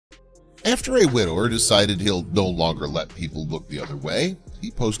After a widower decided he'll no longer let people look the other way, he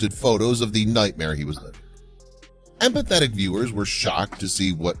posted photos of the nightmare he was living. Empathetic viewers were shocked to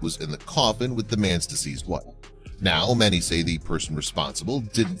see what was in the coffin with the man's deceased wife. Now, many say the person responsible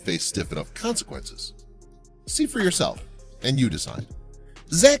didn't face stiff enough consequences. See for yourself, and you decide.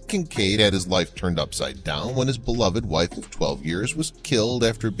 Zach Kincaid had his life turned upside down when his beloved wife of 12 years was killed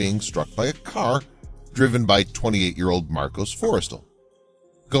after being struck by a car driven by 28-year-old Marcos Forestal.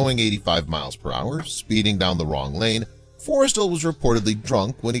 Going 85 miles per hour, speeding down the wrong lane, Forestal was reportedly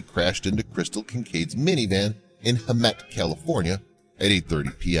drunk when he crashed into Krystil Kincaid's minivan in Hemet, California at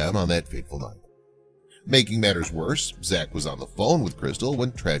 8:30 p.m. on that fateful night. Making matters worse, Zach was on the phone with Krystil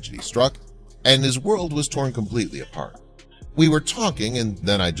when tragedy struck, and his world was torn completely apart. "We were talking, and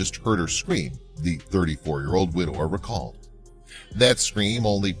then I just heard her scream," the 34-year-old widower recalled. "That scream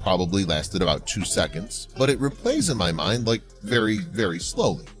only probably lasted about 2 seconds, but it replays in my mind like very, very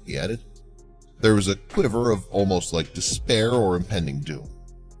slowly," he added. "There was a quiver of almost like despair or impending doom.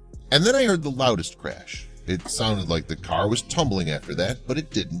 And then I heard the loudest crash. It sounded like the car was tumbling after that, but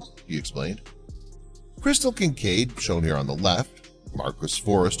it didn't," he explained. Krystil Kincaid, shown here on the left, Marcos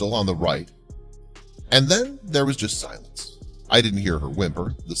Forestal on the right. And then there was just silence. I didn't hear her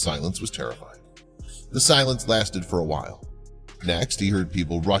whimper. The silence was terrifying. The silence lasted for a while. Next, he heard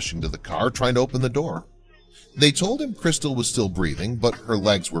people rushing to the car, trying to open the door. They told him Krystil was still breathing, but her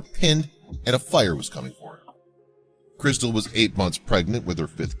legs were pinned and a fire was coming for her. Krystil was 8 months pregnant with her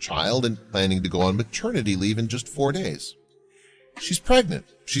 5th child and planning to go on maternity leave in just 4 days. "She's pregnant!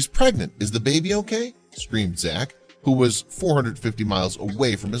 She's pregnant! Is the baby okay?" screamed Zach, who was 450 miles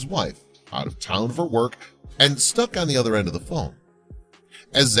away from his wife, out of town for work, and stuck on the other end of the phone.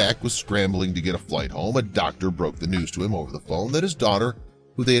 As Zach was scrambling to get a flight home, a doctor broke the news to him over the phone that his daughter,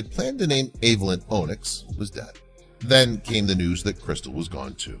 who they had planned to name Avalynn Onix, was dead. Then came the news that Krystil was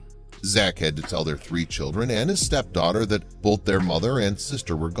gone too. Zach had to tell their 3 children and his stepdaughter that both their mother and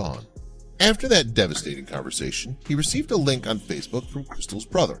sister were gone. After that devastating conversation, he received a link on Facebook from Krystil's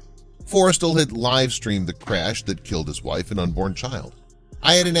brother. Forestal had live-streamed the crash that killed his wife and unborn child.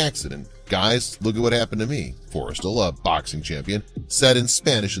 "I had an accident. Guys, look at what happened to me," Forestal, a boxing champion, said in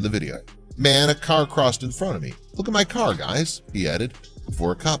Spanish in the video. "Man, a car crossed in front of me. Look at my car, guys," he added,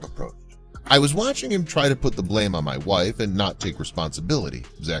 before a cop approached. "I was watching him try to put the blame on my wife and not take responsibility,"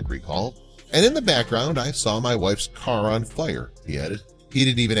 Zach recalled. "And in the background, I saw my wife's car on fire," he added. He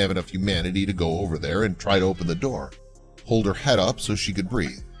didn't even have enough humanity to go over there and try to open the door, hold her head up so she could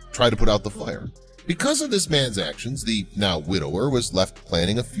breathe, try to put out the fire. Because of this man's actions, the now widower was left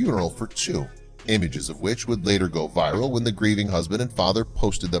planning a funeral for 2, images of which would later go viral when the grieving husband and father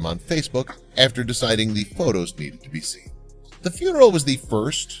posted them on Facebook after deciding the photos needed to be seen. The funeral was the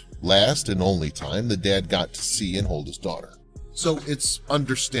first, last, and only time the dad got to see and hold his daughter, so it's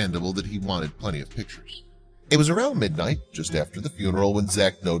understandable that he wanted plenty of pictures. It was around midnight, just after the funeral, when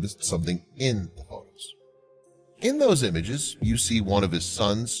Zach noticed something in the photos. In those images, you see one of his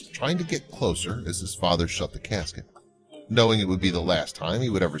sons trying to get closer as his father shut the casket, knowing it would be the last time he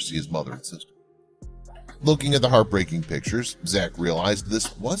would ever see his mother and sister. Looking at the heartbreaking pictures, Zach realized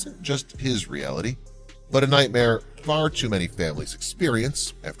this wasn't just his reality, but a nightmare far too many families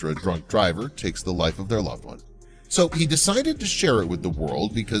experience after a drunk driver takes the life of their loved one. So he decided to share it with the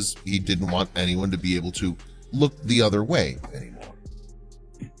world because he didn't want anyone to be able to look the other way anymore.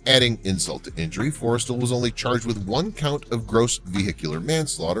 Adding insult to injury, Forestal was only charged with 1 count of gross vehicular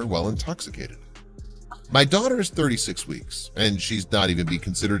manslaughter while intoxicated. "My daughter is 36 weeks, and she's not even be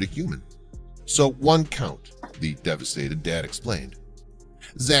considered a human. So 1 count," the devastated dad explained.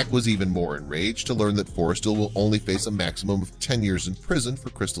 Zach was even more enraged to learn that Forestal will only face a maximum of 10 years in prison for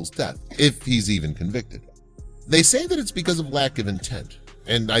Krystil's death, if he's even convicted. "They say that it's because of lack of intent,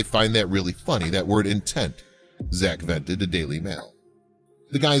 and I find that really funny, that word intent," Zach vented to Daily Mail.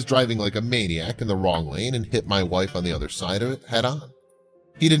 "The guy's driving like a maniac in the wrong lane and hit my wife on the other side of it head on.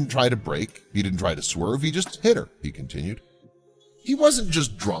 He didn't try to brake, he didn't try to swerve, he just hit her," he continued. He wasn't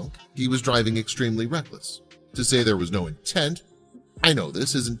just drunk, he was driving extremely reckless. To say there was no intent, "I know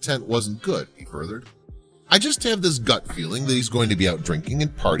this, his intent wasn't good," he furthered. "I just have this gut feeling that he's going to be out drinking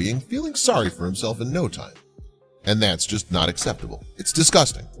and partying, feeling sorry for himself in no time. And that's just not acceptable. It's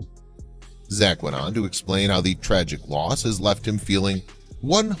disgusting." Zach went on to explain how the tragic loss has left him feeling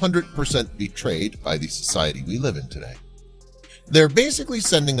 100% betrayed by the society we live in today. "They're basically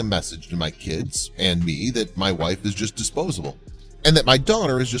sending a message to my kids and me that my wife is just disposable, and that my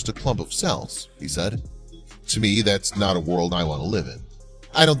daughter is just a clump of cells," he said. "To me, that's not a world I want to live in.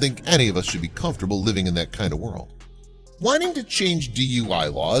 I don't think any of us should be comfortable living in that kind of world." Wanting to change DUI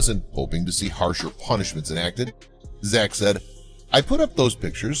laws and hoping to see harsher punishments enacted, Zach said, I put up those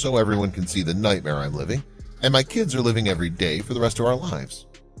pictures so everyone can see the nightmare I'm living, and my kids are living every day for the rest of our lives.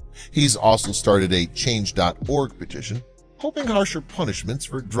 He's also started a change.org petition, hoping harsher punishments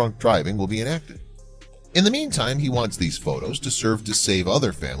for drunk driving will be enacted. In the meantime, he wants these photos to serve to save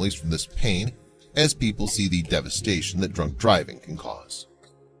other families from this pain as people see the devastation that drunk driving can cause.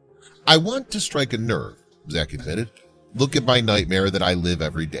 I want to strike a nerve, Zach admitted. Look at my nightmare that I live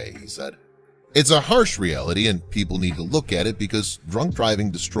every day, he said. It's a harsh reality and people need to look at it because drunk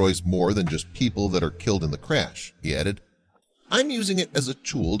driving destroys more than just people that are killed in the crash, he added. I'm using it as a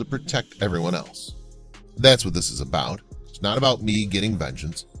tool to protect everyone else. That's what this is about. It's not about me getting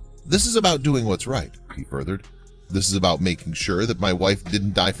vengeance. This is about doing what's right, he furthered. This is about making sure that my wife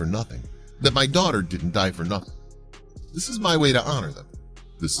didn't die for nothing, that my daughter didn't die for nothing. This is my way to honor them.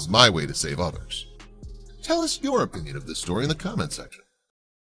 This is my way to save others. Tell us your opinion of this story in the comment section.